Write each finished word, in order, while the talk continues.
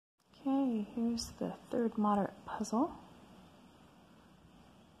here's the third moderate puzzle.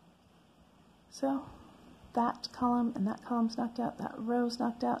 So that column and that column's knocked out, that row's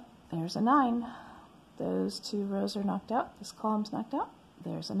knocked out, there's a 9. Those 2 rows are knocked out, this column's knocked out,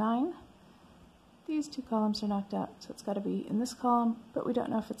 there's a 9. These 2 columns are knocked out, so it's got to be in this column, but we don't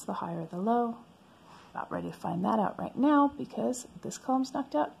know if it's the high or the low. About ready to find that out right now because this column's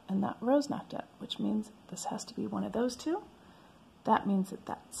knocked out and that row's knocked out, which means this has to be one of those 2. That means that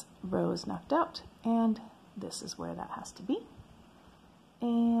that row is knocked out, and this is where that has to be.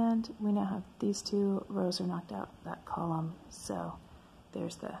 And we now have these 2 rows are knocked out, that column, so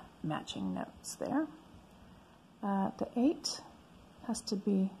there's the matching notes there. The 8 has to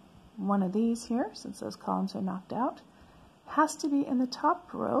be one of these here, since those columns are knocked out. Has to be in the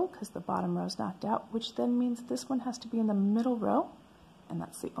top row, because the bottom row is knocked out, which then means this one has to be in the middle row, and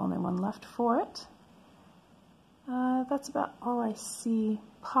that's the only one left for it. That's about all I see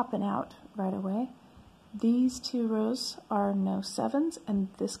popping out right away. These 2 rows are no 7s, and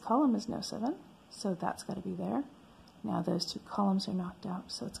this column is no 7, so that's got to be there. Now those 2 columns are knocked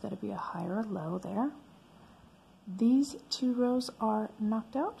out, so it's got to be a high or a low there. These 2 rows are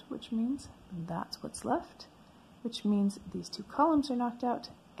knocked out, which means that's what's left, which means these 2 columns are knocked out,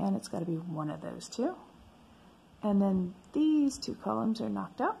 and it's got to be one of those 2. And then these 2 columns are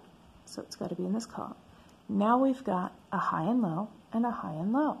knocked out, so it's got to be in this column. Now we've got a high and low and a high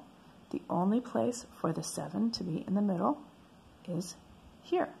and low. The only place for the 7 to be in the middle is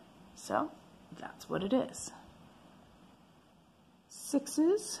here. So that's what it is.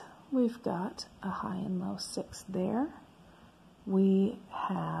 6s, we've got a high and low 6 there. We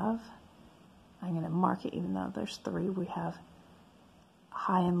have, I'm going to mark it even though there's 3, we have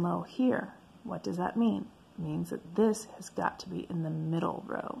high and low here. What does that mean? It means that this has got to be in the middle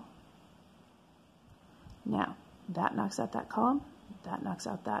row. Now, that knocks out that column, that knocks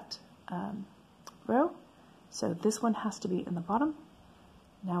out that row, so this one has to be in the bottom.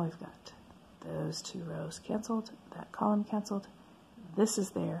 Now we've got those 2 rows canceled, that column canceled, this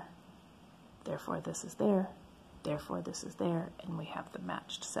is there, therefore this is there, therefore this is there, and we have the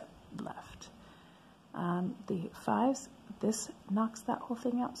matched set left. The 5s, this knocks that whole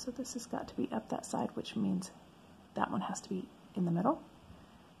thing out, so this has got to be up that side, which means that one has to be in the middle.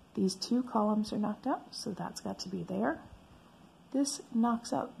 These 2 columns are knocked out, so that's got to be there. This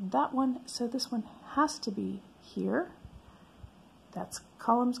knocks out that one, so this one has to be here. That's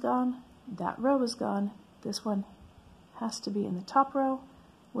column's gone, that row is gone, this one has to be in the top row,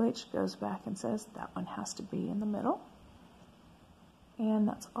 which goes back and says that one has to be in the middle. And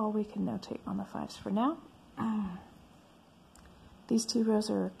that's all we can notate on the 5s for now. These 2 rows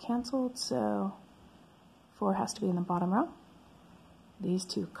are canceled, so 4 has to be in the bottom row. These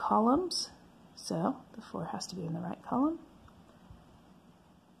 2 columns, so the 4 has to be in the right column.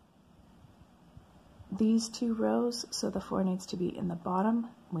 These 2 rows, so the 4 needs to be in the bottom.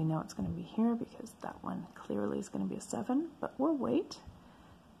 We know it's going to be here because that one clearly is going to be a 7, but we'll wait.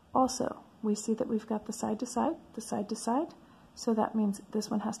 Also, we see that we've got the side to side, so that means this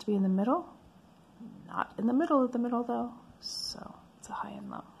one has to be in the middle. Not in the middle of the middle though, so it's a high and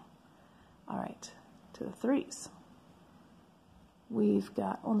low. All right, to the 3s. We've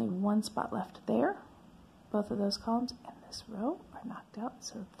got only 1 spot left there. Both of those columns and this row are knocked out,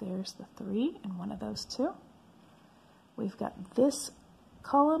 so there's the 3 and one of those 2. We've got this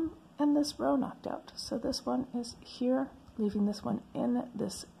column and this row knocked out, so this one is here, leaving this one in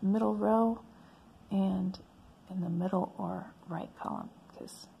this middle row and in the middle or right column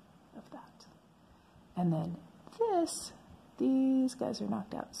because of that. And then these guys are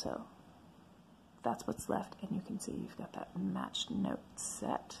knocked out, so that's what's left, and you can see you've got that matched note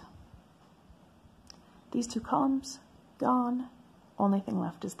set. These 2 columns gone, only thing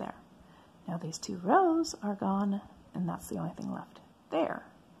left is there. Now these 2 rows are gone, and that's the only thing left there.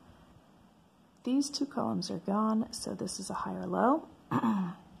 These 2 columns are gone, so this is a high or low.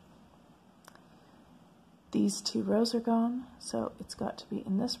 These 2 rows are gone, so it's got to be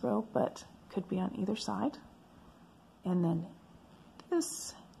in this row, but could be on either side. And then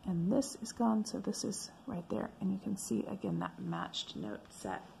this and this is gone, so this is right there, and you can see again that matched note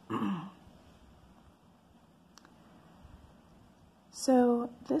set. So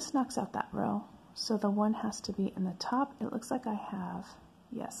this knocks out that row, so the 1 has to be in the top. It looks like I have,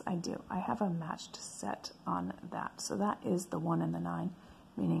 yes I do, I have a matched set on that, so that is the 1 and the 9,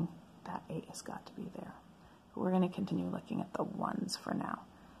 meaning that 8 has got to be there. But we're going to continue looking at the 1s for now.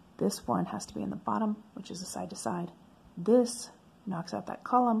 This 1 has to be in the bottom, which is a side to side. This knocks out that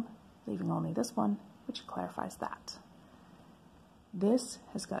column, leaving only this one, which clarifies that. This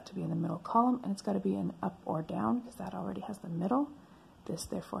has got to be in the middle column, and it's got to be an up or down, because that already has the middle. This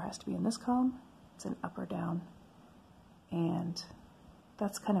therefore has to be in this column. It's an up or down. And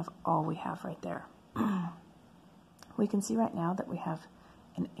that's kind of all we have right there. We can see right now that we have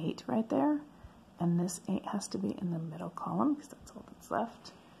an 8 right there, and this 8 has to be in the middle column because that's all that's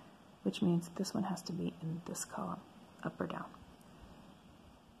left, which means this one has to be in this column, up or down.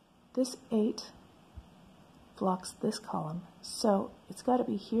 This 8 blocks this column, so it's got to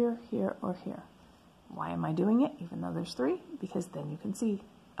be here, here, or here. Why am I doing it, even though there's 3? Because then you can see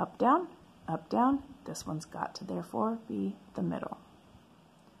up, down, up, down. This one's got to therefore be the middle.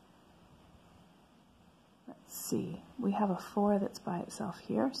 Let's see, we have a 4 that's by itself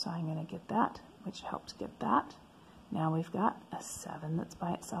here, so I'm going to get that, which helps get that. Now we've got a 7 that's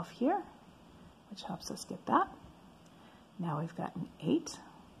by itself here, which helps us get that. Now we've got an 8,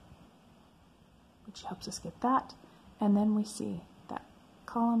 which helps us get that. And then we see that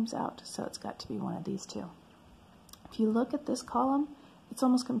column's out, so it's got to be one of these two. If you look at this column, it's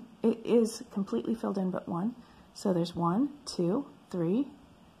almost it is completely filled in but 1. So there's 1, 2, 3,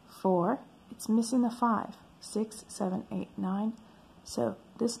 4. It's missing the 5. 6, 7, 8, 9. So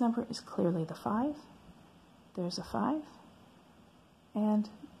this number is clearly the 5. There's a 5. And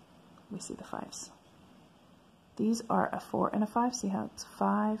we see the 5s. These are a 4 and a 5. See how it's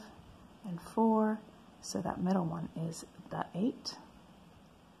 5 and 4. So that middle one is the 8.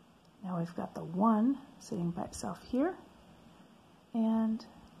 Now we've got the 1 sitting by itself here. And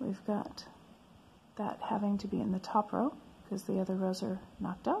we've got that having to be in the top row because the other rows are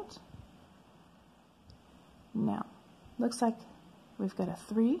knocked out. Now, looks like we've got a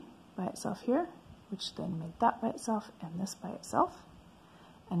 3 by itself here, which then made that by itself and this by itself.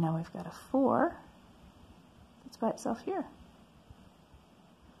 And now we've got a 4 that's by itself here.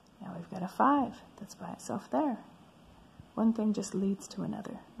 Now we've got a 5 that's by itself there. One thing just leads to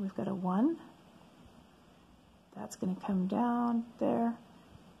another. We've got a 1. That's going to come down there.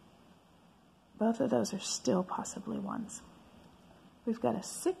 Both of those are still possibly 1s. We've got a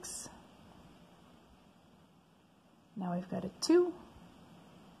 6. Now we've got a 2.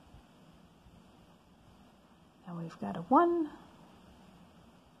 Now we've got a 1.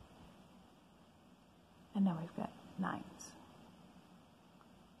 And now we've got 9s.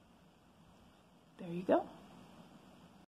 There you go.